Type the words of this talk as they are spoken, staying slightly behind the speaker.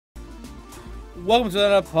Welcome to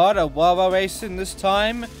another part of Lava Racing. This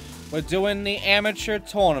time, we're doing the amateur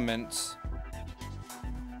tournaments.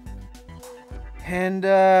 And,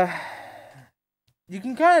 you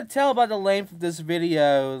can kind of tell by the length of this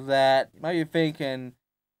video that you might be thinking,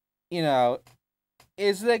 you know,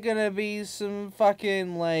 is there gonna be some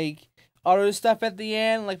fucking, like, auto stuff at the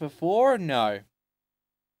end like before? No.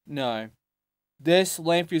 No. This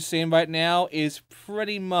length you're seeing right now is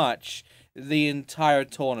pretty much the entire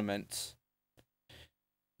tournament.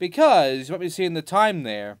 Because, you might be seeing the time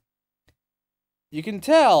there, you can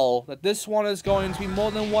tell that this one is going to be more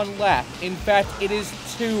than one lap. In fact, it is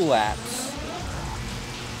 2 laps.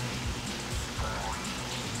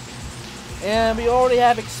 And we already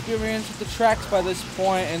have experience with the tracks by this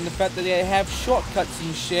point, and the fact that they have shortcuts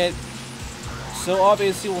and shit. So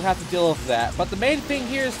obviously we'll have to deal with that. But the main thing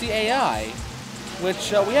here is the AI,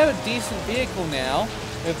 which we have a decent vehicle now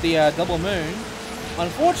with the double moon.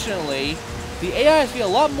 Unfortunately, the AI has been a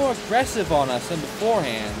lot more aggressive on us than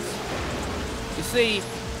beforehand. You see,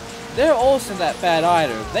 they're also not that bad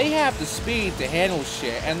either. They have the speed to handle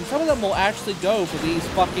shit, and some of them will actually go for these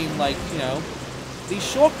fucking, like, you know, these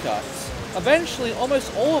shortcuts. Eventually,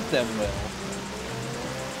 almost all of them will.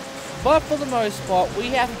 But for the most part, we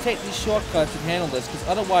have to take these shortcuts and handle this, because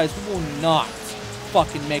otherwise we will not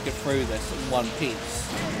fucking make it through this in one piece.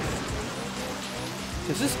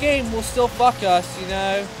 Because this game will still fuck us, you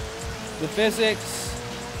know? The physics,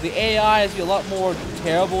 the AI is a lot more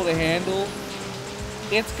terrible to handle.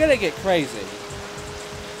 It's gonna get crazy.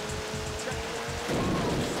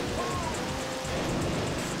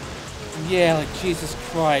 Yeah, like Jesus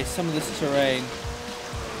Christ, some of this terrain.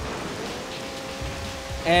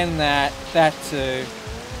 And that too.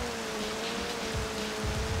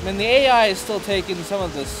 I mean, the AI is still taking some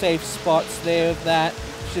of the safe spots there of that,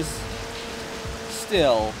 just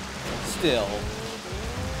still.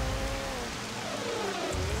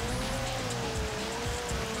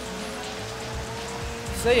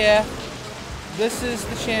 So yeah, this is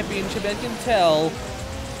the championship, and you can tell,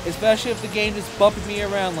 especially if the game is bumping me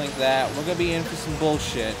around like that, we're gonna be in for some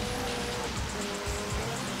bullshit.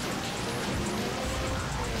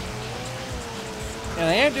 And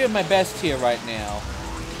I am doing my best here right now.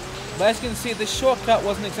 But as you can see, the shortcut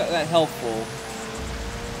wasn't exactly that helpful.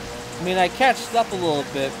 I mean, I catched up a little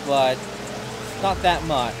bit, but not that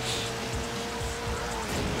much.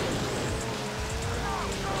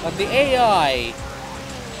 But the AI,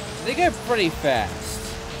 they go pretty fast.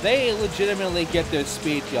 They legitimately get their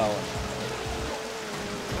speed going.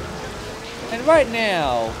 And right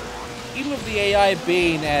now, even with the AI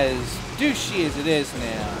being as douchey as it is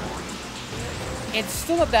now, it's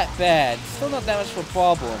still not that bad. It's still not that much of a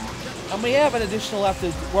problem. And we have an additional lap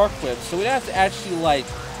to work with, so we don't have to actually, like,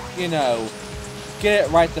 you know, get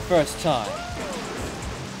it right the first time.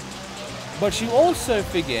 But you also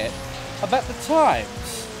forget about the times.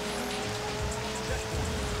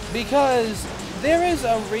 Because there is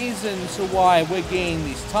a reason to why we're getting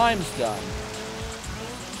these times done.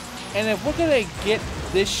 And if we're gonna get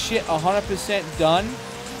this shit 100% done,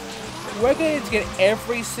 we're going to get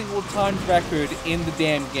every single time record in the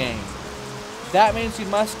damn game. That means we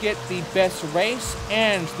must get the best race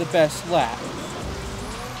and the best lap.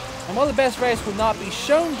 And while the best race will not be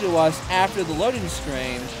shown to us after the loading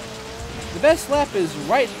screen, the best lap is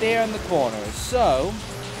right there in the corner. So,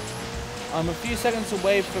 I'm a few seconds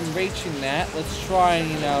away from reaching that. Let's try and,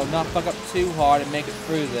 you know, not fuck up too hard and make it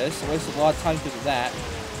through this. I wasted a lot of time because of that.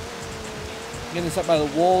 Getting this up by the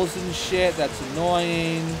walls and shit, that's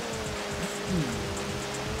annoying.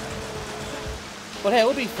 But hey,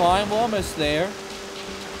 we'll be fine. We're almost there.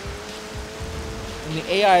 And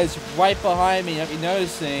the AI is right behind me. You'll be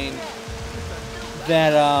noticing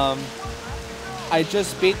that I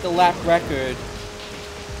just beat the lap record,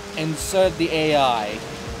 and so did the AI.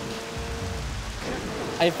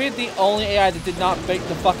 I think the only AI that did not break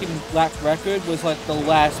the fucking lap record was like the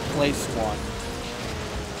last place one.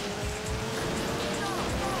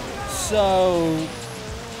 So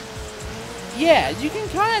yeah, you can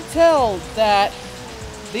kind of tell that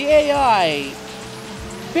the AI,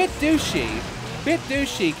 bit douchey,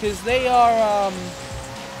 because they are,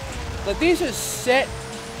 like, these are set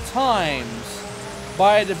times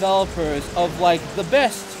by developers of, like, the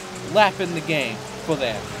best lap in the game for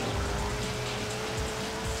them.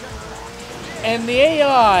 And the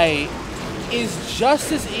AI is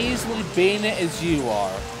just as easily beating it as you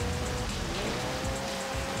are.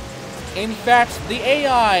 In fact, the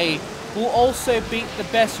AI will also beat the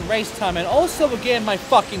best race time, and also will get in my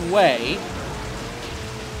fucking way.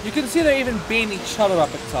 You can see they're even beating each other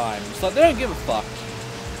up at times. Like, they don't give a fuck.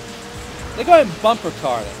 They're going bumper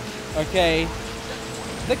carding, okay?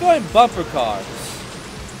 They're going bumper cars.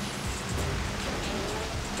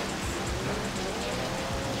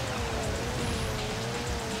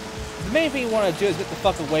 The main thing you want to do is get the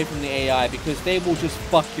fuck away from the AI because they will just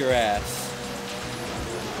fuck your ass.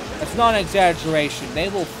 That's not an exaggeration. They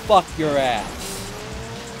will fuck your ass.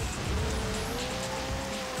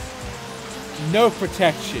 No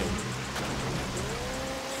protection.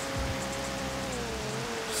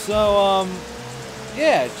 So,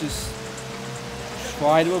 yeah, just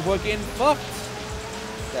try to avoid getting fucked.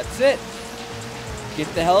 That's it.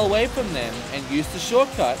 Get the hell away from them and use the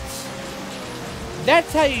shortcuts.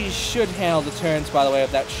 That's how you should handle the turns, by the way,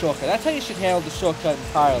 of that shortcut. That's how you should handle the shortcut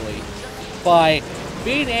entirely. By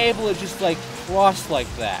being able to just, like, cross like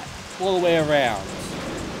that. All the way around.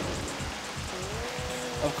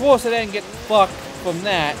 Of course, I didn't get fucked from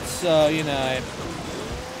that, so, you know.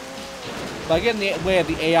 But I get in the way of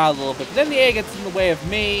the AI a little bit. But then the AI gets in the way of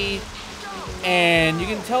me. And you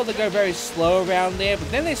can tell they go very slow around there.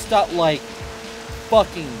 But then they start, like,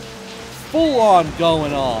 fucking full-on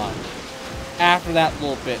going on. After that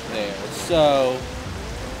little bit there. So,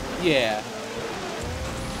 yeah.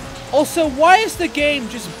 Also, why is the game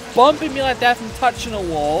just bumping me like that from touching a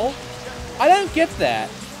wall? I don't get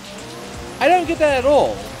that. I don't get that at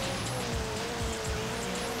all.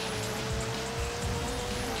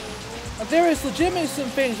 There is legitimately some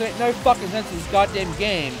things that make no fucking sense in this goddamn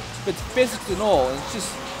game, but physics and all, and it's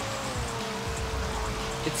just...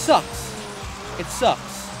 It sucks. It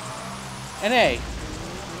sucks. And hey,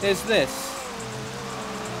 there's this.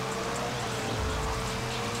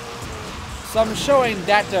 So I'm showing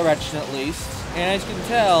that direction at least, and as you can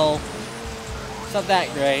tell, it's not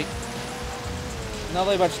that great. Not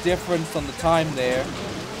really much difference on the time there.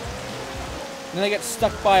 And then I get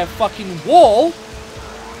stuck by a fucking wall!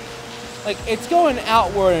 Like, it's going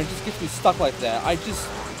outward and it just gets me stuck like that.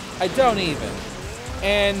 I don't even.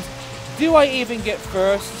 And do I even get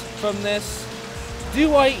first from this?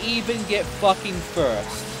 Do I even get fucking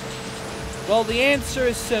first? Well, the answer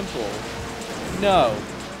is simple. No.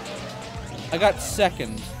 I got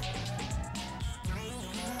second.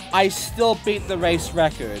 I still beat the race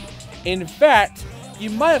record. In fact, you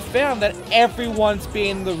might have found that everyone's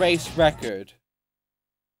beating the race record.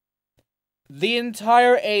 The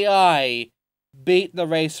entire AI beat the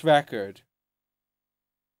race record.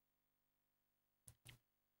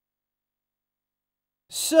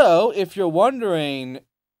 So, if you're wondering,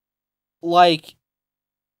 like,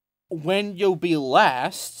 when you'll be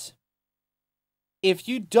last, if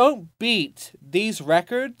you don't beat these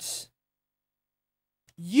records,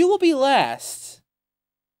 you will be last.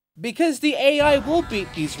 Because the AI will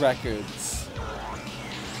beat these records.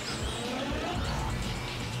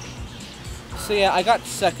 So yeah, I got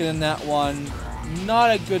second in that one.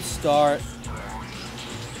 Not a good start.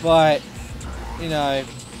 But, you know,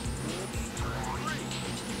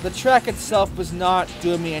 the track itself was not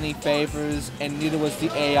doing me any favors, and neither was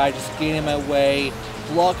the AI just getting in my way,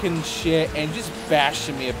 blocking shit, and just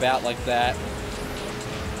bashing me about like that.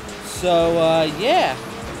 So, yeah.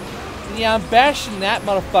 Yeah, I'm bashing that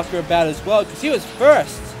motherfucker about as well, because he was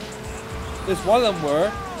first. At least one of them were.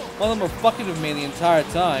 One of them were fucking with me the entire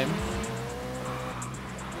time.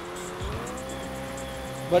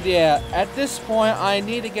 But yeah, at this point, I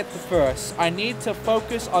need to get the first. I need to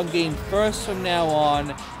focus on getting first from now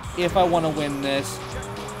on if I want to win this.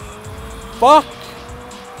 Fuck!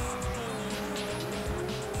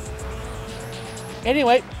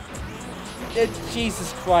 Anyway,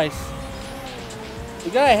 Jesus Christ.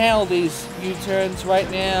 We gotta handle these U-turns right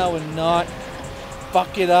now and not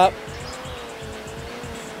fuck it up.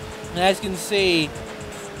 And as you can see,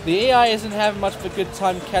 the AI isn't having much of a good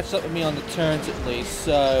time catching up with me on the turns at least,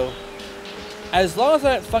 so as long as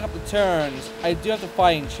I don't fuck up the turns, I do have the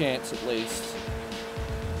fighting chance at least.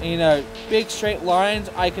 And, you know, big straight lines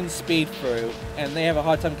I can speed through, and they have a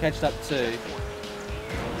hard time catching up too.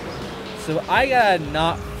 So I gotta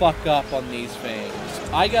not fuck up on these things.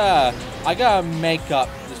 I gotta make up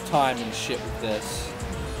this time and shit with this.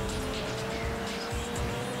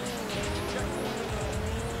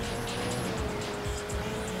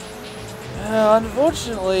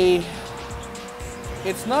 Unfortunately,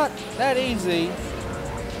 it's not that easy.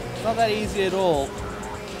 It's not that easy at all.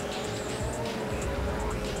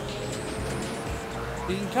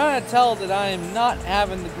 You can kind of tell that I am not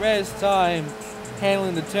having the greatest time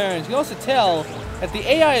handling the turns. You can also tell that the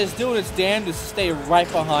AI is doing its damnedest to stay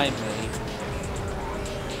right behind me.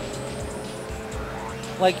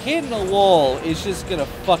 Like, hitting the wall is just gonna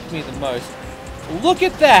fuck me the most. Look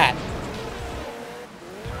at that!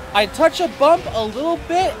 I touch a bump a little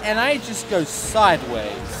bit, and I just go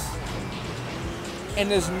sideways. and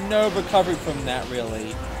there's no recovery from that,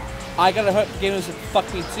 really. I gotta hope the game doesn't fuck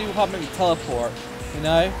me too hard, make me teleport, you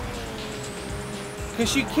know?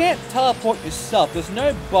 Because you can't teleport yourself. There's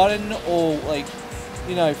no button or, like,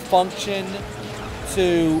 you know, function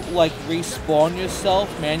to, like, respawn yourself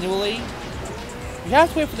manually. You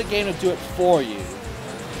have to wait for the game to do it for you.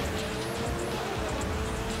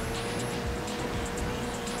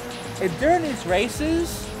 And during these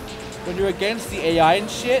races, when you're against the AI and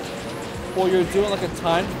shit, or you're doing like a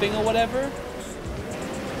time thing or whatever,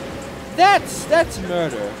 that's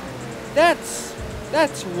murder. That's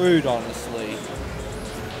rude, honestly.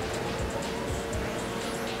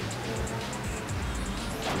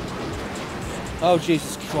 Oh,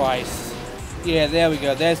 Jesus Christ. Yeah, there we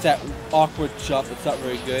go. There's that awkward jump. It's not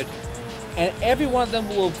very good. And every one of them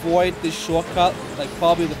will avoid this shortcut, like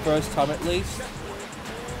probably the first time at least.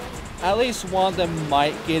 At least one of them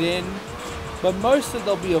might get in, but most of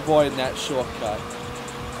them will be avoiding that shortcut.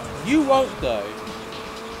 You won't, though.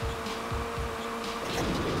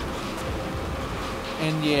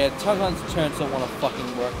 And yeah, sometimes the turns don't want to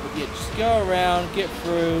fucking work, but yeah, just go around, get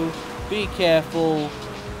through, be careful,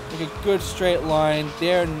 make a good straight line.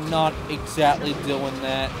 They're not exactly doing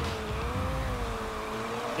that.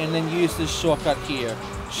 And then use this shortcut here.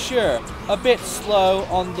 Sure, a bit slow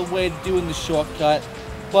on the way to doing the shortcut,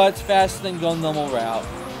 but it's faster than going normal route.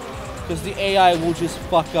 Because the AI will just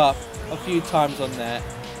fuck up a few times on that.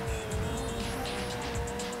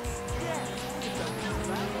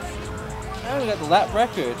 And we got the lap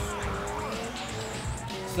record.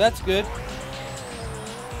 So that's good.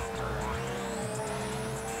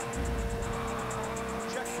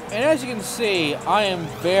 And as you can see, I am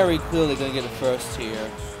very clearly going to get a first here.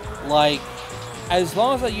 Like, as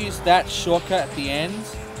long as I use that shortcut at the end,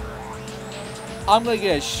 I'm going to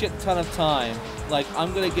get a shit ton of time. Like,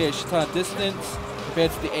 I'm going to get a shit ton of distance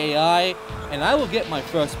compared to the AI, and I will get my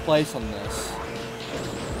first place on this.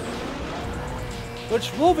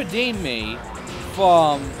 Which will redeem me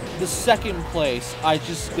from the second place I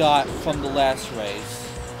just got from the last race.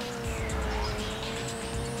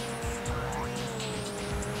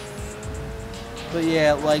 But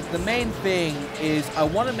yeah, like, the main thing is I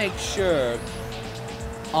want to make sure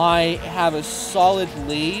I have a solid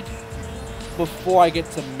lead before I get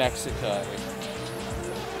to Mexico.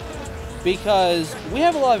 Because we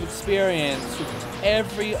have a lot of experience with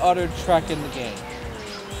every other track in the game.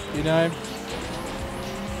 You know?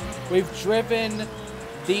 We've driven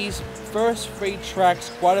these first 3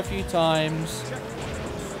 tracks quite a few times.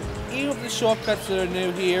 Even with the shortcuts that are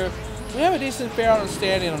new here, we have a decent fair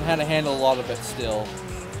understanding on how to handle a lot of it still.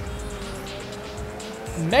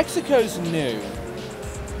 Mexico's new.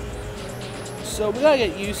 So we gotta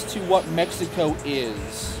get used to what Mexico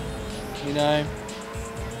is. You know?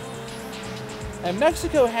 And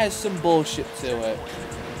Mexico has some bullshit to it.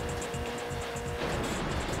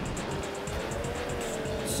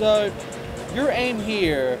 So, your aim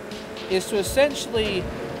here is to essentially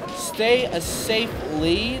stay a safe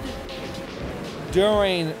lead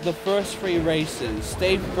during the first 3 races.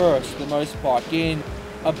 Stay first for the most part. Gain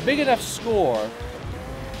a big enough score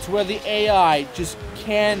to where the AI just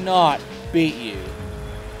cannot beat you.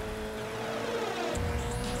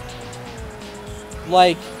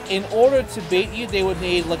 Like, in order to beat you, they would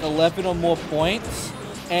need like 11 or more points.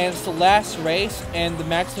 And it's the last race, and the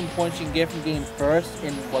maximum points you can get from getting first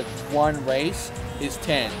in like 1 race is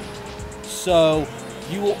 10. So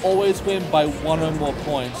you will always win by 1 or more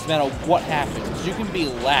points, no matter what happens. You can be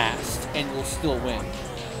last, and you'll still win.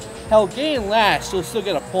 Hell, getting last, you'll still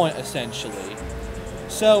get a point, essentially.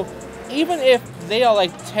 So even if they are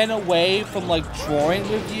like 10 away from like drawing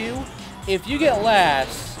with you, if you get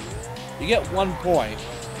last, you get 1 point.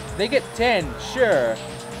 They get 10, sure,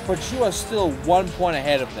 but you are still 1 point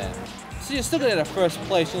ahead of them. So you're still gonna get a first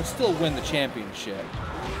place, you'll still win the championship.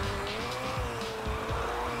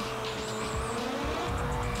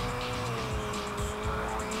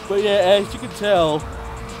 But yeah, as you can tell,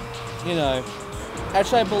 you know,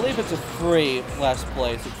 actually I believe it's a 3 last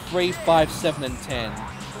place. It's 3, 5, 7, and 10.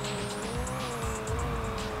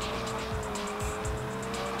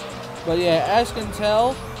 But yeah, as you can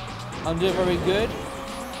tell, I'm doing very good.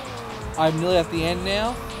 I'm nearly at the end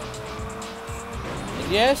now.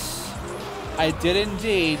 And yes, I did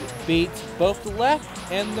indeed beat both the lap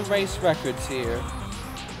and the race records here.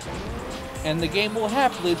 And the game will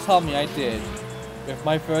happily tell me I did, with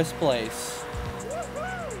my first place.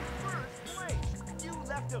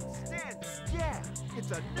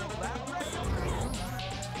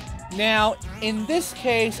 Now, in this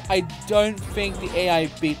case, I don't think the AI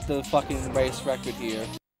beat the fucking race record here.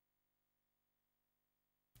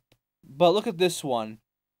 But look at this one.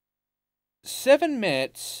 7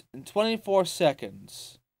 minutes and 24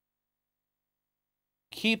 seconds.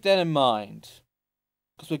 Keep that in mind.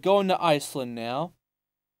 Because we're going to Iceland now.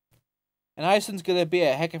 And Iceland's gonna be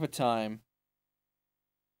a heck of a time.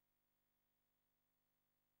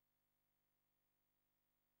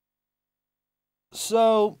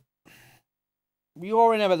 So, we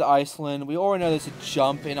already know about Iceland. We already know there's a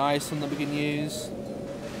jump in Iceland that we can use.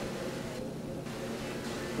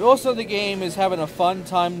 We also know the game is having a fun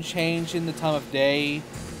time changing the time of day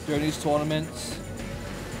during these tournaments.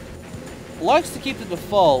 It likes to keep the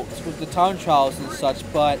default with the time trials and such,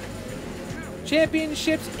 but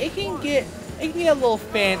championships, it can get a little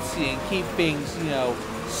fancy and keep things, you know,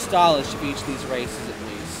 stylish for each of these races at least.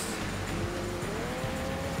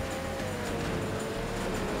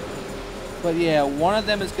 But yeah, one of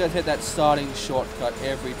them is going to hit that starting shortcut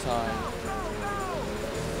every time.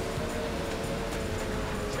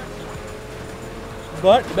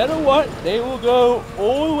 But no matter what, they will go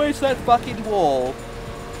all the way to that fucking wall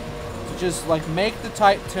to just like make the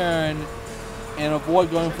tight turn and avoid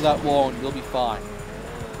going for that wall, and you'll be fine.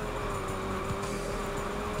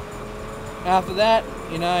 After that,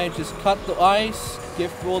 you know, just cut the ice, get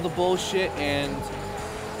through all the bullshit, and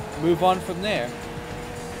move on from there.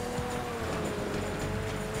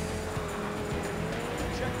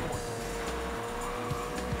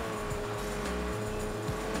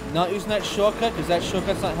 Not using that shortcut, because that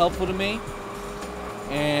shortcut's not helpful to me.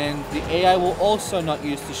 And the AI will also not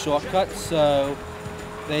use the shortcut, so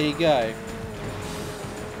there you go.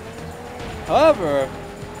 However,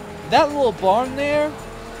 that little barn there,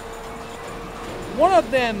 one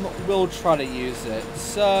of them will try to use it,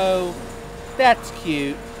 so that's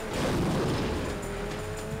cute.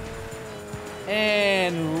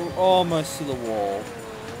 And almost to the wall.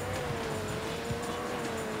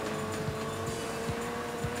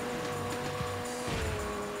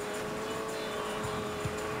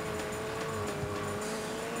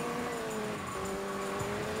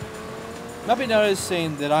 Might be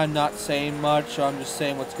noticing that I'm not saying much, I'm just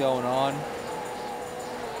saying what's going on.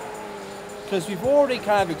 Because we've already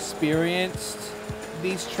kind of experienced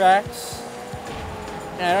these tracks,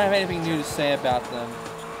 and I don't have anything new to say about them.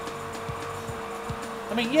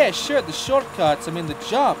 I mean, yeah, sure, the shortcuts, I mean, the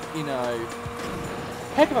jump, you know,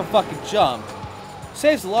 heck of a fucking jump.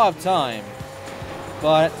 Saves a lot of time,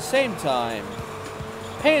 but at the same time,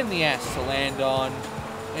 pain in the ass to land on.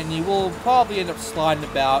 And you will probably end up sliding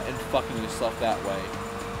about and fucking yourself that way.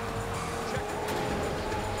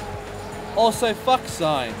 Also, fuck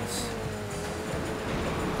signs.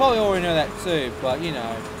 You probably already know that too, but you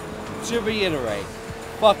know, to reiterate,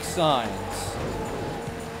 fuck signs.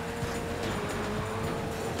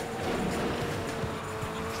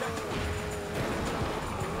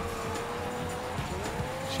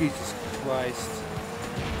 Jesus Christ.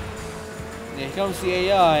 And here comes the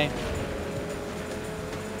AI.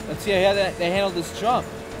 Let's see how they handle this jump.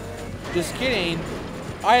 Just kidding.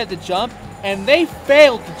 I had the jump, and they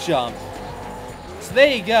failed to jump. So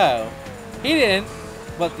there you go. He didn't,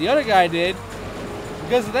 but the other guy did.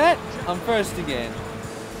 Because of that, I'm first again.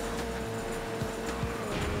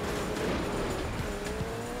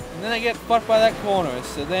 And then I get fucked by that corner,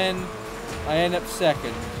 so then I end up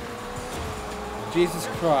second. Jesus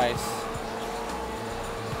Christ.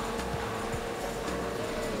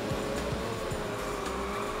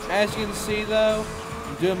 As you can see though,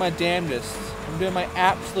 I'm doing my damnedest. I'm doing my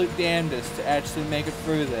absolute damnedest to actually make it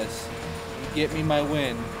through this and get me my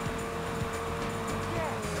win.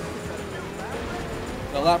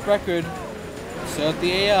 Got a lap record, so did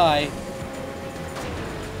the AI.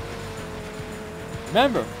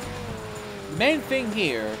 Remember, the main thing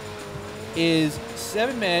here is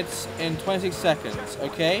 7 minutes and 26 seconds,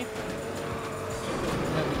 okay?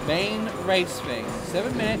 The main race thing,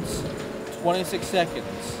 7 minutes, 26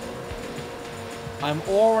 seconds. I'm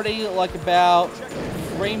already like about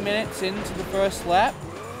 3 minutes into the first lap.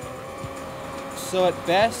 So at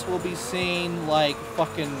best we'll be seeing like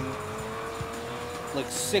fucking like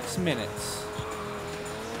 6 minutes.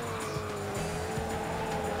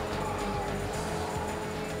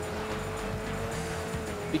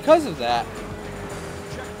 Because of that,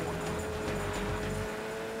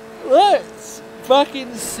 let's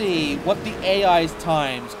fucking see what the AI's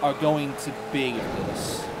times are going to be with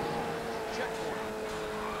this.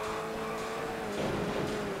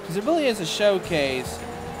 Because it really is a showcase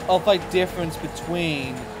of like difference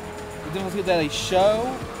between the difficulty that they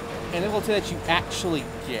show and the difficulty that you actually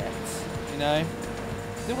get, you know?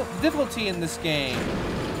 The difficulty in this game,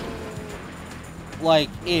 like,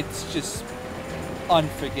 it's just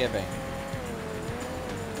unforgiving.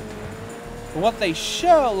 But what they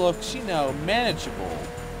show looks, you know, manageable.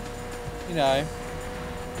 you know,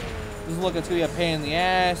 doesn't look like it's gonna be a pain in the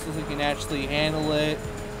ass. Looks like you can actually handle it,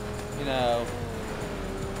 you know.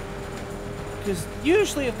 Because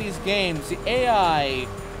usually of these games, the AI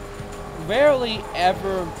rarely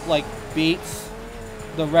ever, like, beats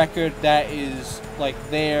the record that is, like,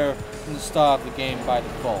 there from the start of the game by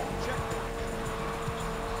default.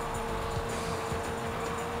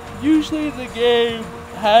 Usually the game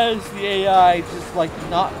has the AI just, like,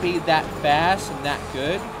 not be that fast and that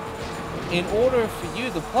good in order for you,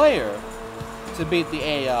 the player, to beat the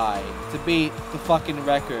AI, to beat the fucking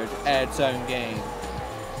record at its own game.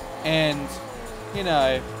 And, you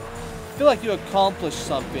know, I feel like you accomplished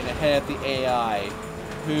something ahead of the AI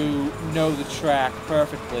who know the track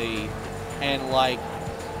perfectly and, like,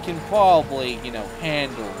 can probably, you know,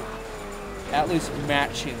 handle at least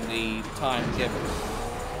matching the time given.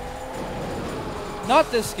 Not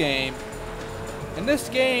this game. In this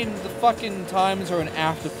game, the fucking times are an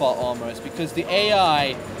afterthought almost, because the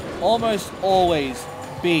AI almost always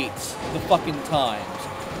beats the fucking times.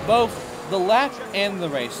 Both the lap and the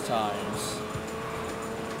race times.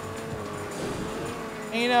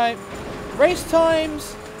 And, you know, race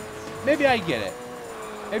times, maybe I get it.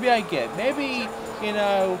 Maybe, you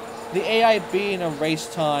know, the AI being a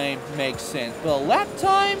race time makes sense. But a lap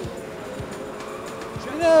time?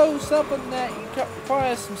 You know, something that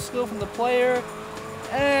requires some skill from the player,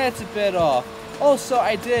 it's a bit off. Also,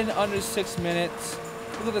 I did in under 6 minutes.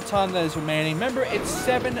 Look at the time that is remaining. Remember, it's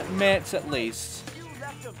 7 minutes at least.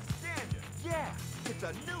 Yeah, it's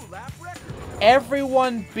a new lap record.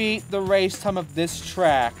 Everyone beat the race time of this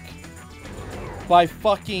track by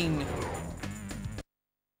fucking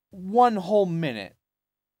 1 whole minute.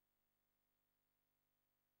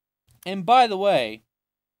 And by the way,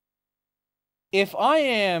 if I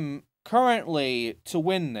am currently to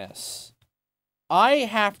win this, I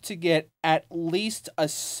have to get at least a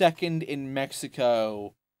second in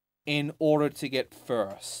Mexico in order to get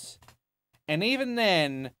first. And even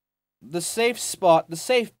then, the safe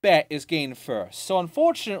bet is getting first. So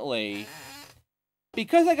unfortunately,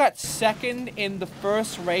 because I got second in the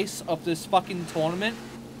first race of this fucking tournament,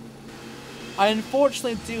 I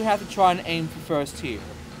unfortunately do have to try and aim for first here.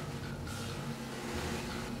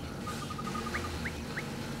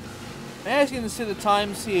 As you can see, the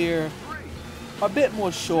times here are a bit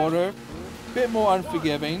more shorter, a bit more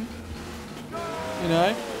unforgiving. You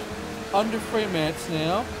know, under 3 minutes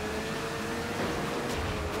now.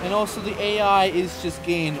 And also the AI is just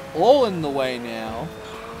getting all in the way now.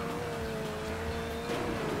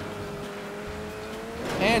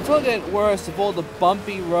 And it's only getting worse of all the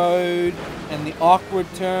bumpy road and the awkward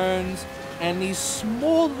turns and these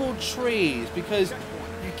small little trees, because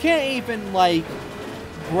you can't even, like,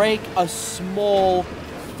 break a small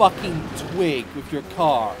fucking twig with your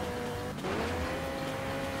car.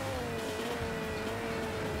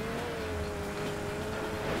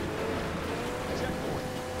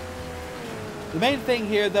 The main thing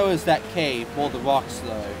here, though, is that cave, well, the rocks,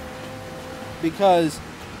 though. Because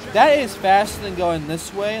that is faster than going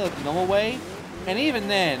this way, like the normal way. And even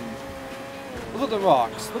then, look at the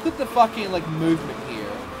rocks. Look at the fucking, like, movement here.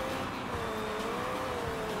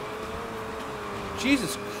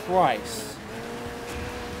 Jesus Christ.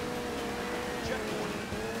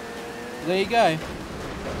 There you go.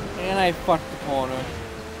 And I fucked the corner.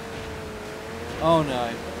 Oh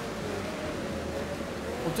no.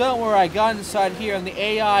 Well, don't worry, I got inside here and the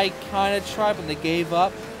AI kind of tried, but they gave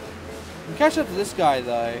up. I'm catching up to this guy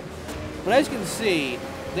though. But as you can see,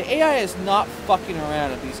 the AI is not fucking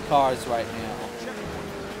around with these cars right now.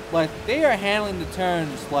 Like, they are handling the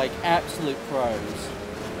turns like absolute pros.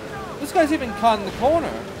 This guy's even cutting the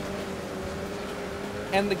corner.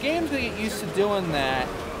 And the game's gonna get used to doing that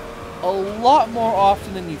a lot more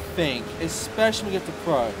often than you think, especially when you get to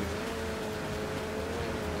Pro.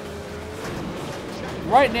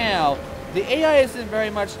 Right now, the AI isn't very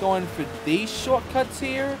much going for these shortcuts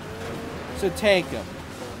here, so take them.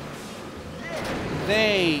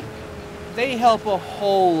 They help a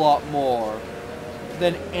whole lot more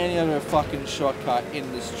than any other fucking shortcut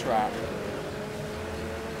in this track.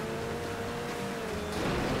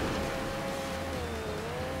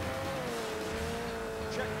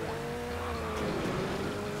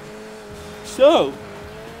 So,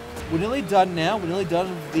 we're nearly done now. We're nearly done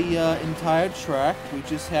with the entire track. We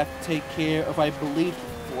just have to take care of, I believe,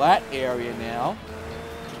 the flat area now.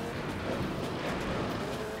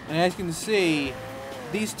 And as you can see,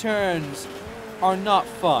 these turns are not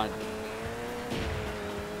fun.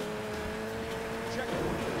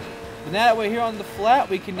 But now that we're here on the flat,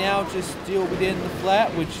 we can now just deal within the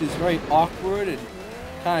flat, which is very awkward and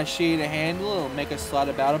kind of shitty to handle. It'll make us slide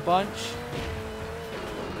about a bunch.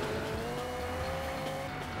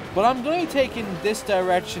 But I'm going to be taking this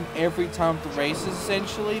direction every time the races,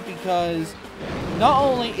 essentially, because not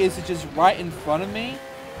only is it just right in front of me,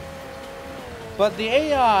 but the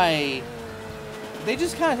AI, they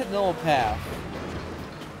just kind of hit the normal path.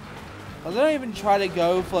 They don't even try to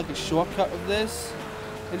go for like a shortcut with this.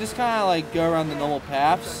 They just kind of like go around the normal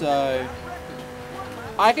path, so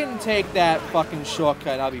I can take that fucking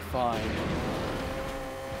shortcut and I'll be fine.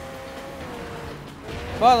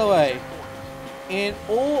 By the way, in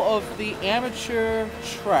all of the amateur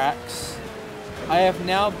tracks, I have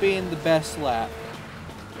now been the best lap.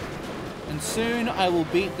 And soon I will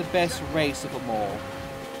beat the best race of them all.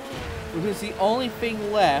 Because the only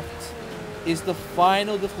thing left is the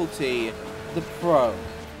final difficulty, the Pro.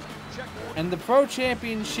 And the Pro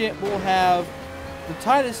Championship will have the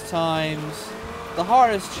tightest times, the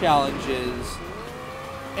hardest challenges,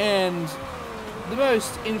 and the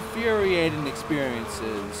most infuriating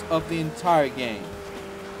experiences of the entire game.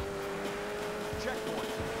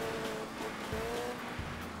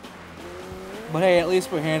 But hey, at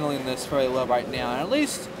least we're handling this very well right now, and at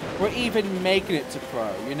least we're even making it to Pro,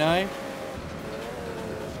 you know?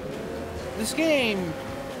 This game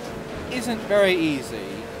isn't very easy,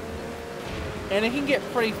 and it can get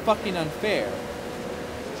pretty fucking unfair.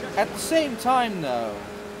 At the same time, though,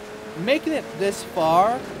 making it this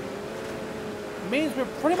far means we're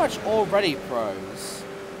pretty much already pros.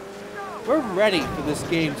 We're ready for this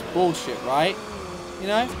game's bullshit, right? You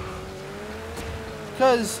know?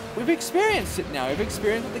 Because we've experienced it now. We've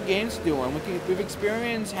experienced what the game's doing. We've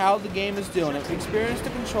experienced how the game is doing it. We've experienced the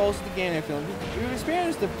controls of the game and everything. We've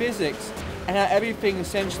experienced the physics and how everything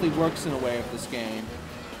essentially works in a way of this game.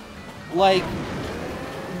 Like,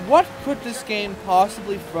 what could this game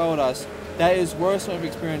possibly throw at us that is worse than we've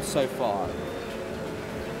experienced so far?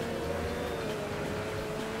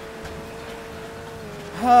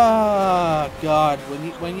 Ah, God,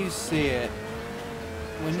 when you see it,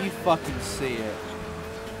 when you fucking see it.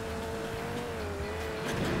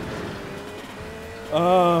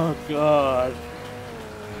 Oh, God.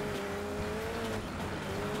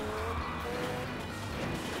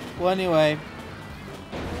 Well, anyway,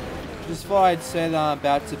 just thought I'd say that I'm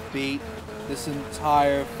about to beat this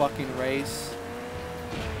entire fucking race.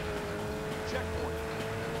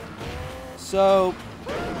 So,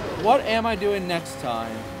 what am I doing next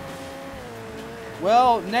time?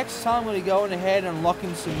 Well, next time I'm going to be going ahead and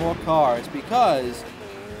unlocking some more cars, because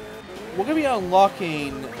we're going to be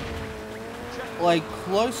unlocking like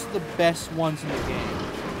close to the best ones in the game.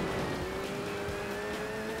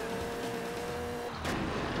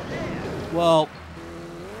 Well,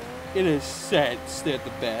 it is said they're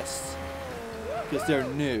the best because they're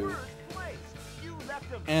new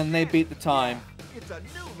and they beat the time.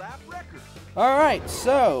 Alright,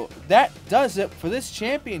 so that does it for this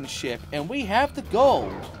championship, and we have the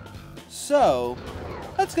gold. So,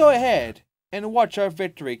 let's go ahead and watch our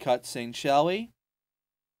victory cutscene, shall we?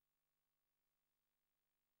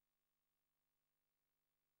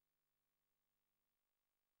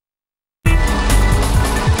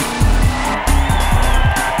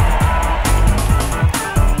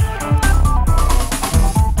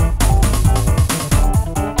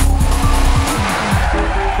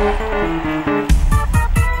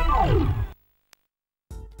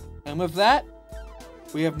 And with that,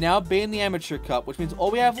 we have now beaten the Amateur Cup, which means all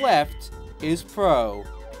we have left is Pro.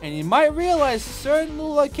 And you might realize a certain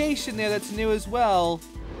little location there that's new as well.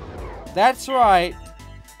 That's right,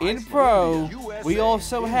 in Pro, we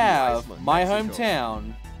also have my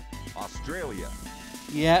hometown, Australia.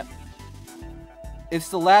 Yep. It's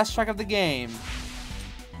the last track of the game.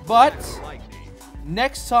 But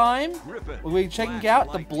next time, we'll be checking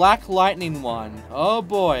out the Black Lightning one. Oh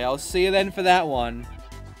boy, I'll see you then for that one.